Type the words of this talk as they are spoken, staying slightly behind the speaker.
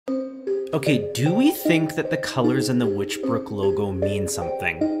Okay, do we think that the colors in the Witchbrook logo mean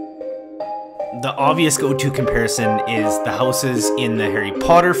something? The obvious go-to comparison is the houses in the Harry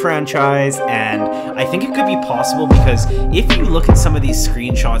Potter franchise, and I think it could be possible because if you look at some of these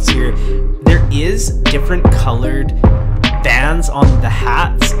screenshots here, there is different colored bands on the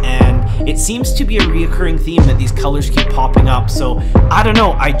hats, and it seems to be a reoccurring theme that these colors keep popping up. So I don't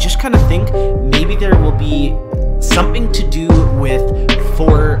know, I just kind of think maybe there will be something to do with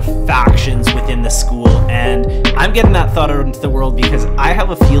 4 factions within the school, and I'm getting that thought out into the world because I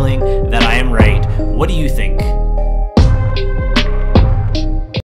have a feeling that I am right. What do you think?